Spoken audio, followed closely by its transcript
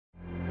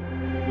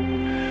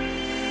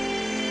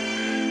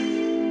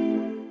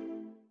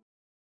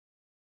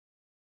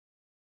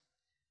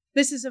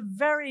This is a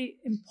very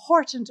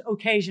important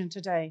occasion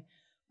today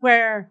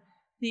where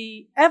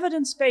the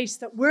evidence base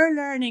that we're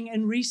learning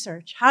in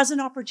research has an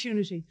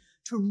opportunity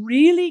to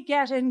really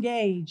get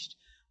engaged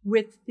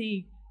with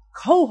the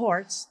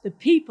cohorts, the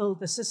people,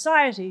 the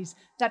societies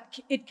that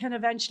it can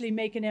eventually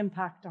make an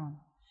impact on.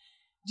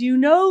 Do you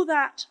know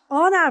that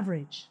on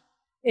average,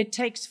 it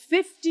takes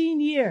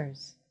 15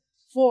 years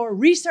for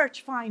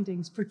research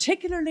findings,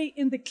 particularly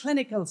in the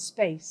clinical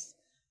space,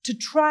 to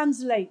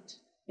translate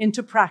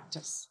into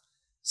practice?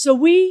 So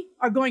we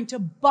are going to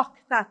buck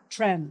that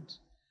trend.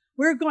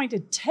 We're going to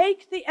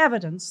take the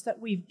evidence that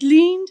we've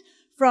gleaned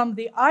from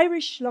the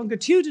Irish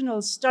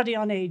longitudinal study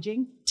on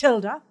aging,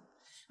 TILDA,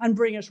 and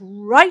bring it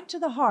right to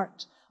the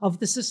heart of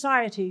the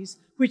societies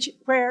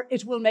where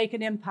it will make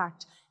an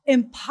impact,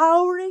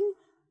 empowering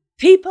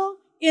people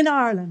in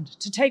Ireland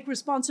to take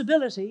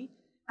responsibility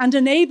and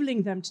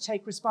enabling them to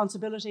take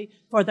responsibility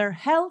for their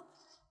health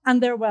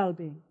and their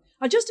well-being.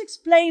 I'll just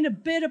explain a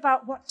bit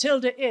about what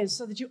TILDA is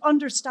so that you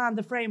understand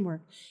the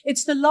framework.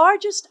 It's the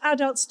largest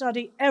adult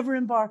study ever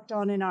embarked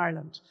on in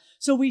Ireland.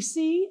 So we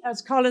see,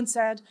 as Colin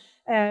said,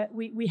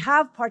 we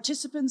have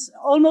participants,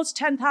 almost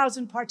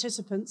 10,000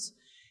 participants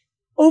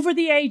over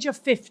the age of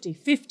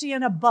 50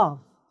 and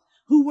above,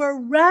 who were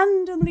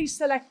randomly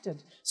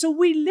selected. So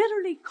we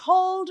literally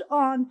called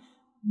on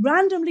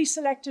randomly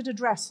selected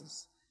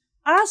addresses,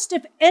 asked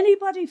if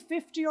anybody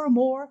 50 or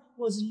more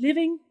was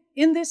living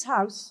in this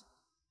house,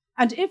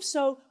 and if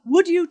so,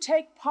 would you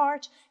take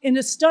part in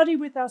a study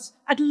with us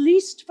at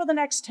least for the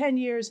next 10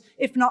 years,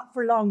 if not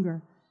for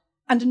longer?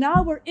 And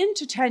now we're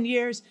into 10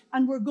 years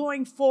and we're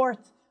going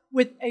forth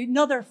with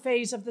another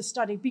phase of the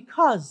study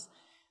because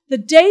the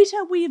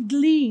data we've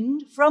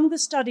gleaned from the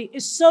study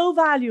is so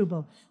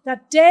valuable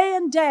that day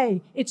and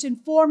day it's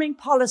informing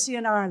policy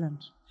in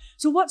Ireland.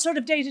 So what sort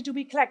of data do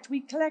we collect? We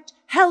collect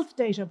health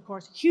data, of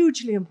course,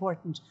 hugely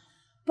important,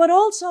 but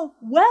also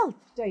wealth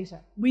data.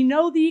 We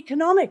know the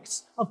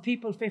economics of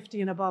people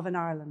 50 and above in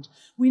Ireland.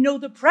 We know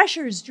the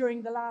pressures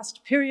during the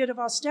last period of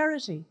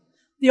austerity,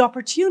 the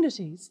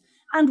opportunities,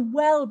 and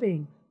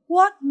well-being.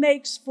 What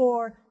makes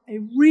for a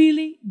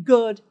really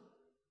good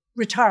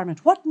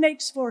retirement? What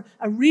makes for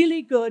a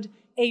really good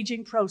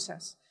aging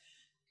process?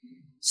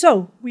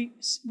 So we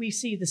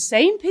see the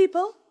same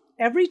people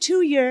every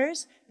 2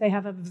 years. They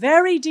have a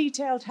very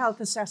detailed health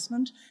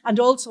assessment and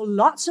also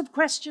lots of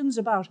questions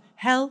about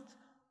health,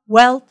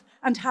 wealth,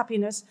 and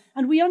happiness.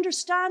 And we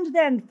understand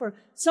then for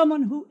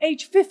someone who,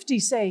 age 50,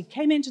 say,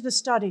 came into the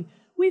study,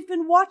 we've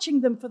been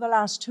watching them for the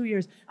last 2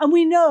 years. And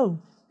we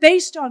know,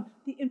 based on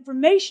the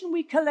information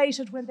we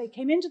collated when they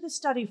came into the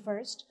study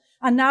first,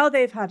 and now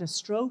they've had a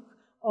stroke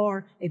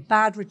or a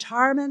bad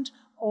retirement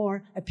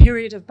or a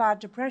period of bad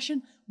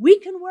depression, we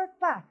can work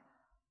back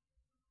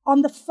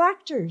on the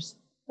factors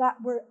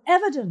that were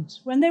evident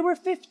when they were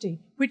 50,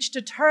 which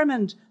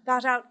determined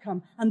that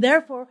outcome. And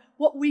therefore,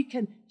 what we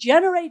can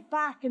generate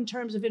back in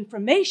terms of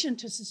information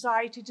to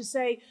society to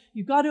say,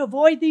 you've got to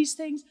avoid these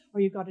things,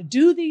 or you've got to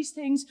do these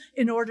things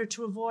in order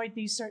to avoid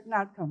these certain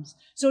outcomes.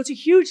 So it's a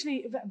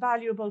hugely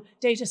valuable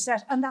data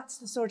set, and that's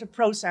the sort of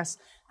process.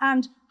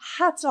 And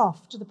hats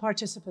off to the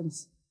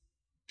participants.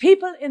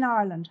 People in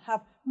Ireland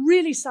have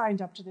really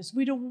signed up to this.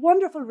 We had a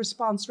wonderful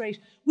response rate.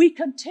 We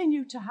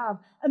continue to have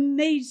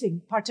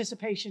amazing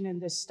participation in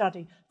this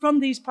study from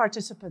these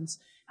participants,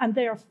 and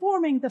they are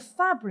forming the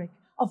fabric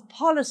of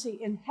policy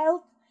in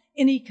health,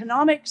 in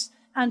economics,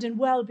 and in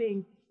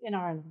well-being in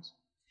Ireland.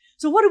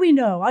 So what do we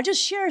know? I'll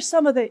just share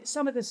some of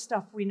the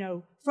stuff we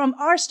know from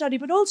our study,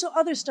 but also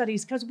other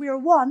studies, because we are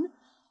one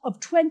of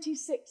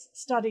 26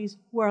 studies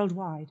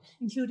worldwide,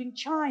 including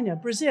China,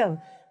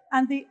 Brazil.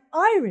 And the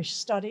Irish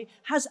study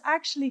has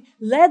actually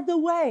led the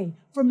way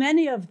for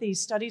many of these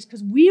studies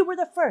because we were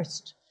the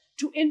first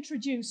to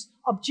introduce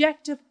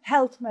objective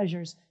health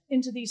measures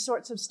into these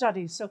sorts of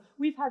studies. So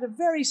we've had a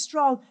very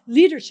strong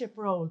leadership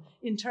role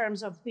in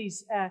terms of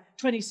these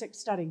 26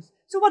 studies.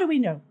 So what do we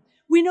know?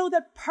 We know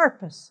that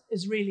purpose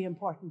is really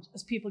important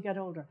as people get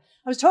older.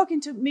 I was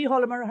talking to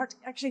Micheál Amara.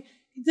 Actually,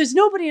 there's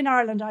nobody in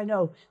Ireland I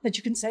know that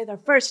you can say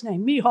their first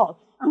name, Micheál,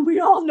 and we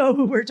all know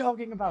who we're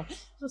talking about.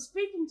 So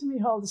speaking to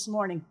Micheál this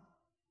morning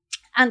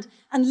and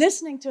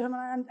listening to him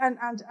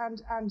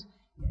and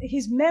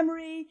his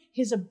memory,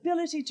 his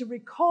ability to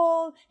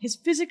recall, his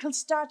physical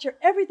stature,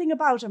 everything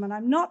about him, and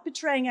I'm not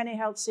betraying any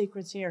health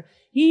secrets here,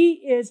 he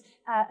is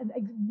a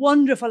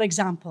wonderful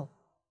example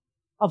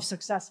of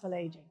successful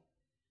aging.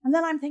 And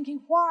then I'm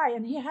thinking, why?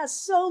 And he has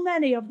so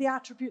many of the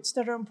attributes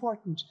that are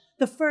important.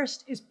 The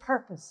first is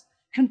purpose.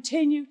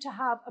 Continue to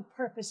have a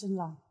purpose in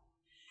life.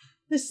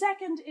 The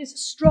second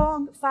is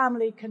strong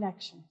family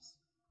connections.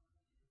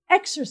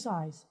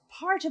 Exercise,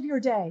 part of your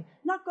day.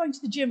 Not going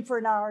to the gym for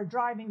an hour,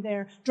 driving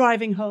there,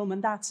 driving home,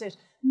 and that's it.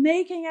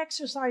 Making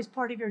exercise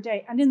part of your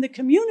day. And in the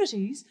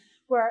communities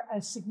where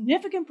a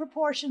significant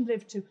proportion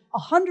live to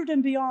 100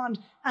 and beyond,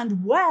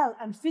 and well,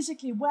 and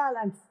physically well,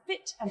 and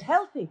fit and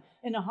healthy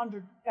in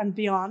 100 and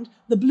beyond,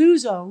 the blue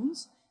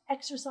zones,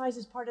 exercise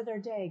is part of their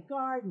day.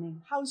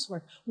 Gardening,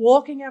 housework,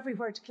 walking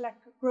everywhere to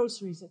collect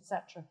groceries,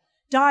 etc.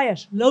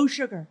 Diet, low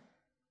sugar.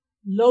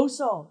 low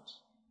salt,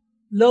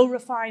 low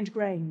refined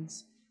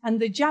grains. And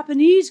the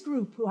Japanese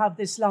group who have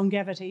this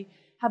longevity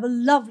have a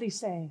lovely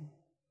saying.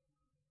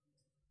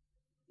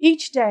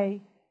 Each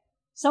day,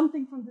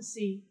 something from the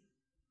sea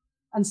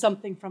and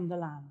something from the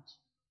land.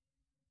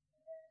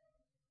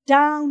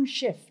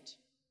 Downshift.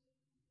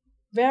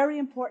 Very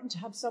important to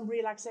have some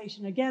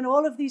relaxation. Again,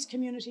 all of these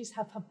communities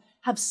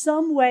have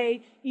some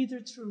way, either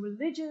through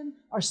religion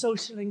or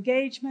social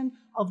engagement,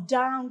 of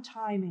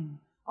downtiming,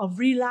 of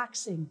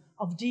relaxing,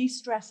 of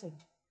de-stressing.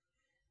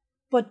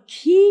 But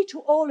key to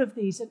all of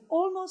these, and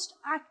almost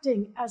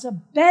acting as a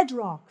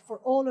bedrock for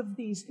all of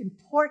these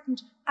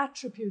important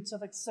attributes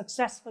of a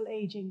successful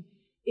aging,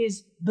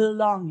 is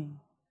belonging.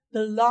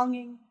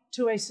 Belonging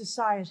to a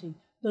society,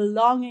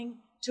 belonging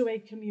to a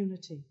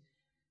community.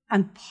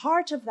 And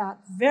part of that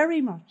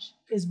very much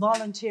is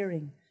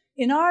volunteering.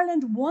 In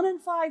Ireland, 1 in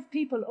 5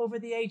 people over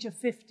the age of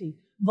 50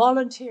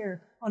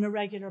 volunteer on a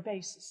regular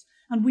basis.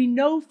 And we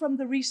know from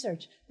the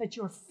research that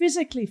you're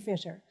physically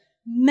fitter,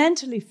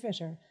 mentally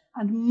fitter,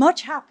 and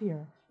much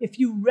happier if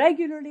you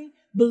regularly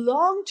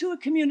belong to a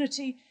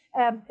community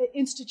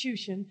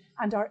institution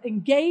and are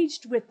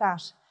engaged with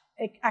that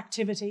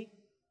activity,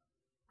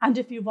 and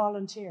if you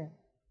volunteer.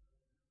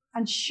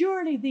 And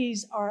surely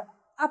these are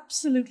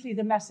absolutely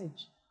the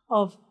message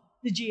of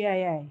the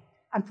GAA,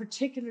 and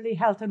particularly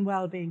health and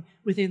well-being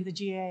within the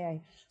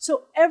GAA.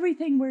 So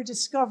everything we're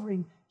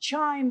discovering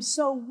chimes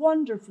so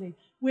wonderfully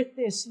with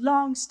this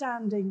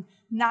long-standing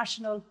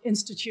national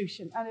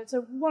institution. And it's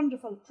a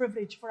wonderful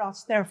privilege for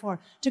us, therefore,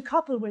 to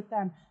couple with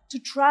them, to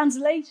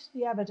translate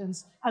the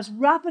evidence as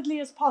rapidly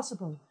as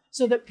possible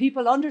so that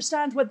people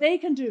understand what they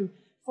can do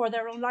for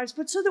their own lives,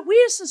 but so that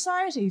we as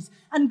societies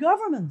and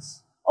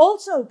governments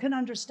also can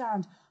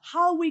understand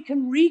how we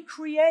can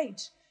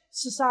recreate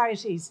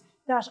societies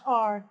that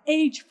are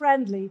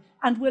age-friendly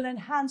and will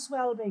enhance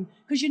well-being.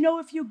 Because, you know,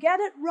 if you get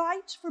it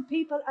right for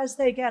people as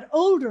they get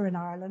older in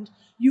Ireland,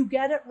 you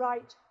get it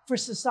right for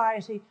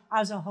society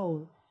as a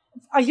whole.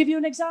 I'll give you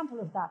an example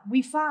of that.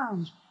 We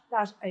found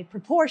that a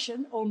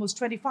proportion, almost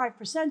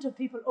 25% of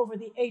people over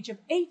the age of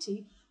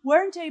 80,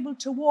 weren't able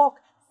to walk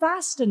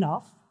fast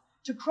enough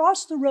to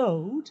cross the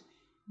road,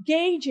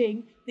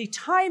 gauging the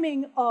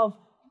timing of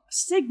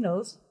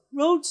signals,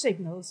 road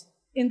signals,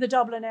 in the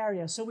Dublin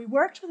area. So we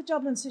worked with the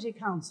Dublin City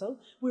Council.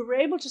 We were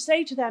able to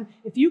say to them,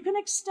 if you can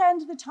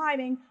extend the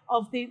timing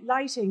of the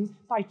lighting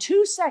by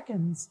 2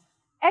 seconds,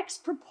 X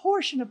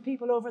proportion of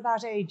people over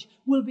that age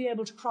will be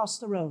able to cross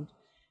the road.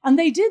 And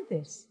they did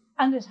this,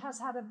 and it has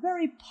had a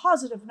very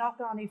positive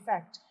knock-on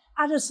effect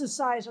at a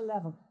societal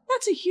level.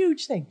 That's a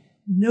huge thing.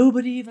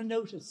 Nobody even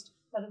noticed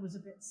that it was a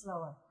bit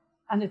slower.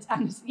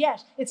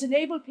 Yet it's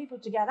enabled people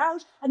to get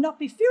out and not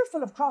be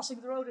fearful of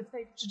crossing the road if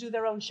they to do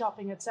their own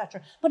shopping,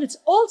 etc. But it's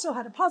also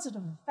had a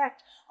positive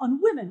effect on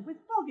women with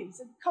buggies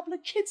and a couple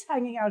of kids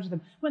hanging out of them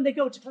when they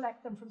go to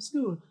collect them from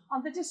school,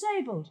 on the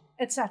disabled,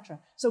 etc.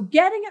 So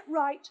getting it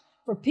right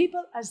for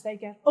people as they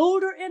get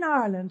older in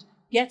Ireland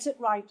gets it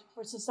right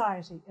for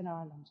society in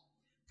Ireland.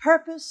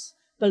 Purpose,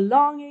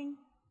 belonging,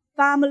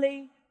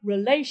 family,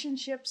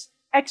 relationships,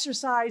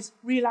 exercise,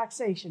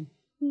 relaxation.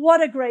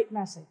 What a great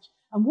message.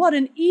 And what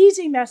an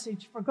easy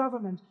message for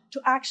government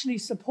to actually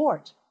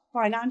support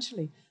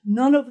financially.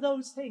 None of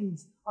those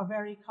things are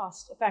very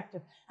cost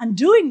effective. And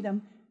doing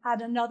them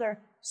add another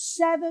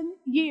 7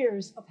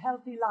 years of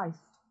healthy life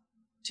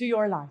to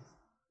your life.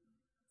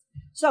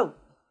 So,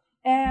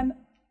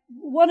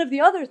 one of the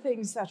other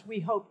things that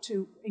we hope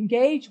to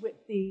engage with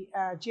the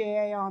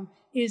GAA on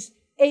is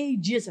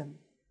ageism,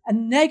 a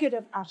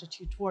negative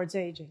attitude towards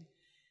aging.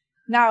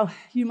 Now,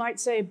 you might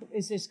say,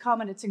 is this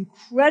common? It's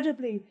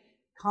incredibly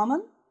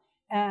common.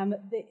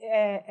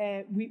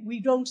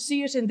 We don't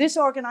see it in this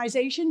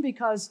organization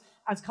because,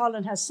 as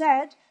Colin has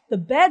said, the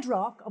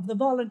bedrock of the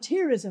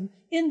volunteerism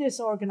in this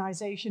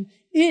organization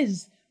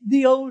is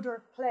the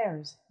older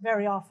players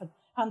very often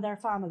and their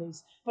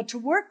families. But to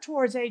work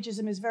towards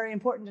ageism is very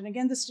important. And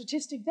again, the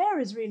statistic there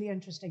is really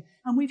interesting.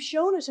 And we've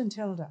shown it in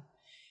TILDA.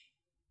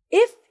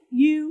 If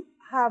you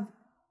have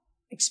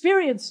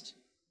experienced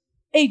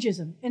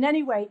ageism in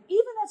any way,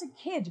 even as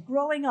a kid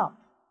growing up,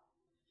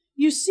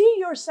 you see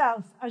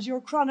yourself as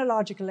your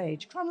chronological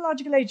age.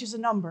 Chronological age is a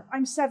number.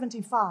 I'm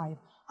 75.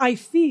 I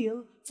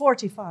feel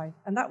 45.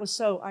 And that was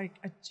so, I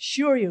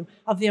assure you,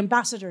 of the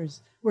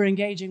ambassadors we're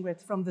engaging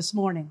with from this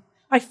morning.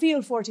 I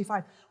feel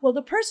 45. Well,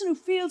 the person who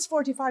feels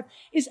 45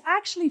 is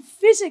actually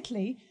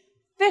physically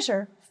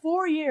fitter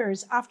 4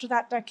 years after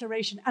that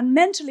declaration and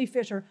mentally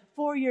fitter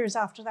 4 years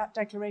after that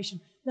declaration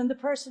than the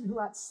person who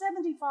at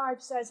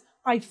 75 says,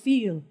 I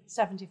feel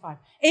 75.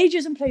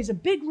 Ageism plays a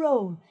big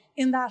role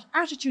in that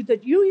attitude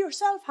that you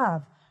yourself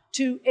have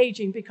to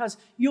aging because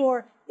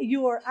you're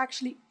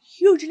actually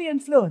hugely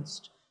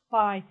influenced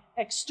by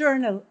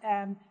external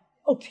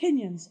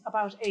opinions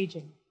about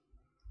aging.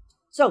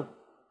 So,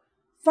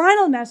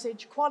 final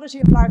message, quality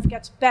of life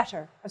gets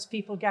better as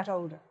people get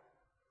older.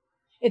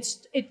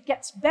 It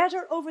gets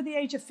better over the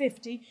age of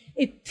 50.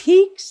 It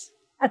peaks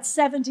at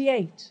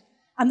 78,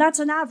 and that's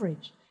an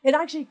average. It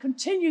actually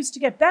continues to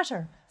get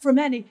better for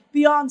many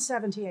beyond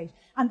 78.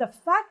 And the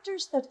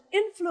factors that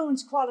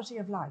influence quality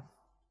of life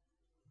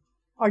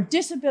are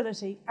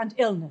disability and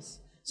illness.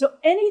 So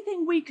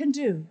anything we can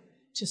do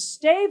to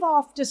stave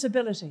off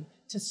disability,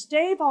 to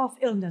stave off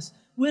illness,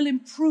 will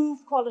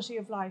improve quality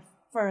of life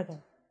further.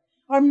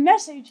 Our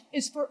message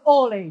is for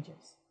all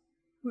ages.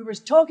 We were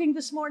talking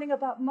this morning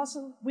about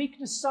muscle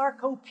weakness,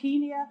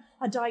 sarcopenia,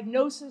 a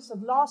diagnosis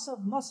of loss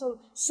of muscle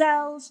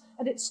cells,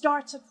 and it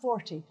starts at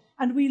 40.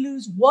 And we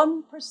lose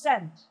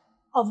 1%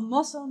 of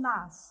muscle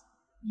mass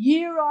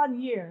year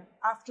on year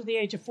after the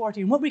age of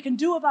 40. And what we can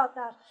do about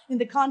that in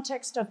the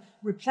context of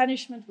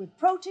replenishment with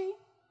protein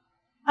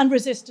and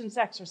resistance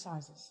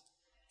exercises.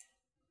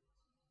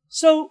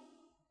 So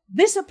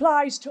this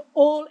applies to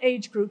all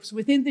age groups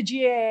within the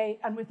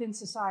GAA and within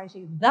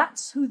society.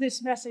 That's who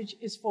this message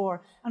is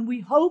for. And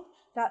we hope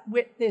that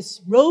with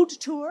this road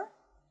tour,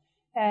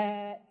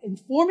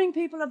 informing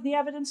people of the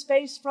evidence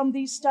base from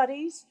these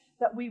studies,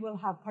 that we will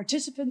have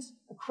participants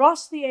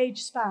across the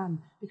age span,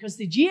 because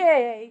the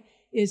GAA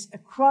is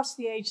across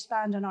the age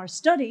span and our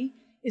study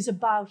is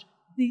about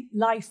the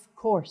life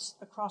course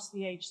across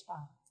the age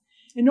span.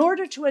 In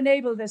order to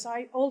enable this,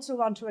 I also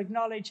want to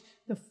acknowledge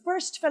the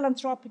first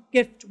philanthropic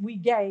gift we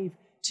gave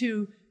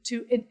to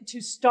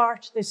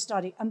start this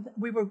study, and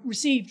we were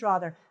received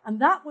rather, and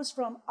that was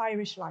from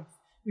Irish Life.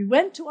 We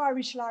went to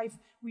Irish Life,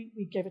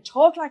 we gave a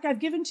talk like I've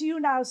given to you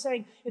now,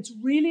 saying it's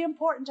really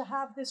important to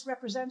have this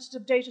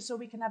representative data so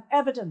we can have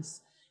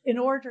evidence in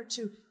order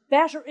to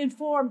better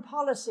inform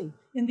policy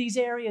in these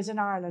areas in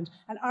Ireland.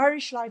 And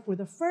Irish Life were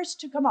the first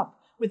to come up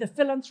with a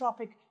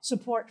philanthropic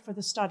support for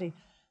the study.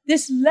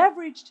 This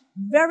leveraged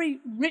very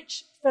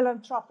rich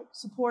philanthropic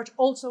support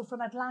also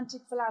from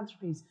Atlantic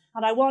Philanthropies.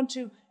 And I want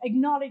to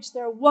acknowledge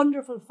their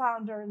wonderful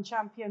founder and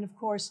champion, of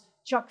course,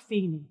 Chuck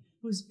Feeney,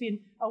 who's been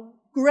a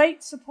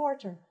great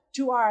supporter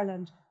to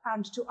Ireland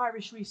and to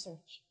Irish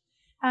research.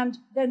 And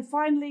then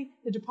finally,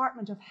 the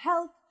Department of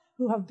Health,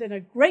 who have been a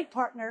great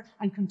partner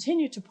and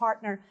continue to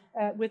partner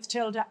with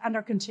TILDA and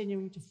are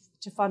continuing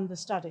to fund the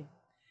study.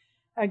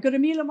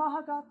 Guramila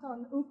Mahagat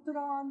on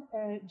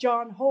Uachtaráin,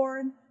 John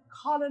Horn,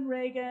 Colin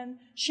Reagan,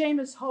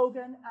 Seamus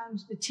Hogan, and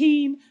the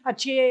team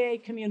at GAA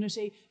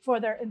Community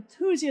for their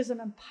enthusiasm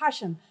and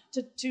passion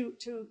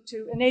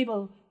to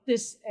enable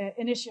this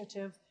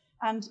initiative.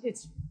 And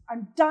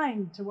I'm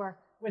dying to work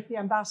with the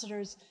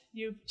ambassadors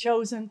you've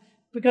chosen,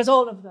 because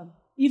all of them,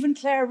 even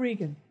Claire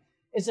Regan,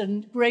 is a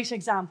great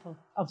example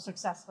of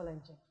successful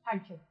aging.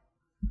 Thank you.